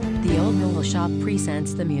Local Shop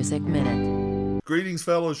presents the Music Minute. Greetings,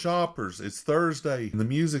 fellow shoppers. It's Thursday, and the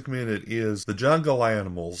Music Minute is The Jungle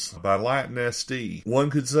Animals by Latin SD. One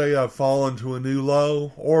could say I've fallen to a new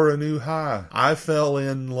low or a new high. I fell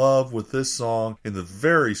in love with this song in the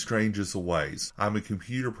very strangest of ways. I'm a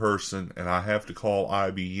computer person, and I have to call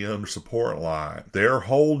IBM support line. Their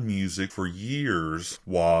hold music for years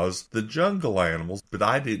was The Jungle Animals, but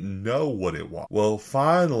I didn't know what it was. Well,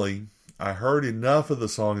 finally, I heard enough of the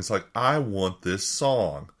song. It's like, I want this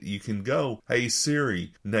song. You can go, hey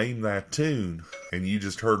Siri, name that tune. And you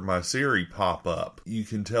just heard my Siri pop up. You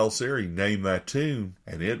can tell Siri, name that tune,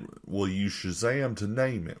 and it will use Shazam to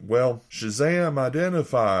name it. Well, Shazam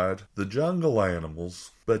identified The Jungle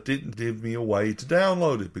Animals, but didn't give me a way to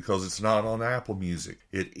download it because it's not on Apple Music.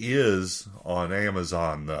 It is on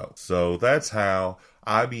Amazon though. So that's how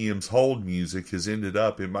IBM's hold music has ended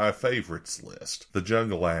up in my favorites list. The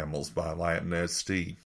Jungle Animals by Latin SD.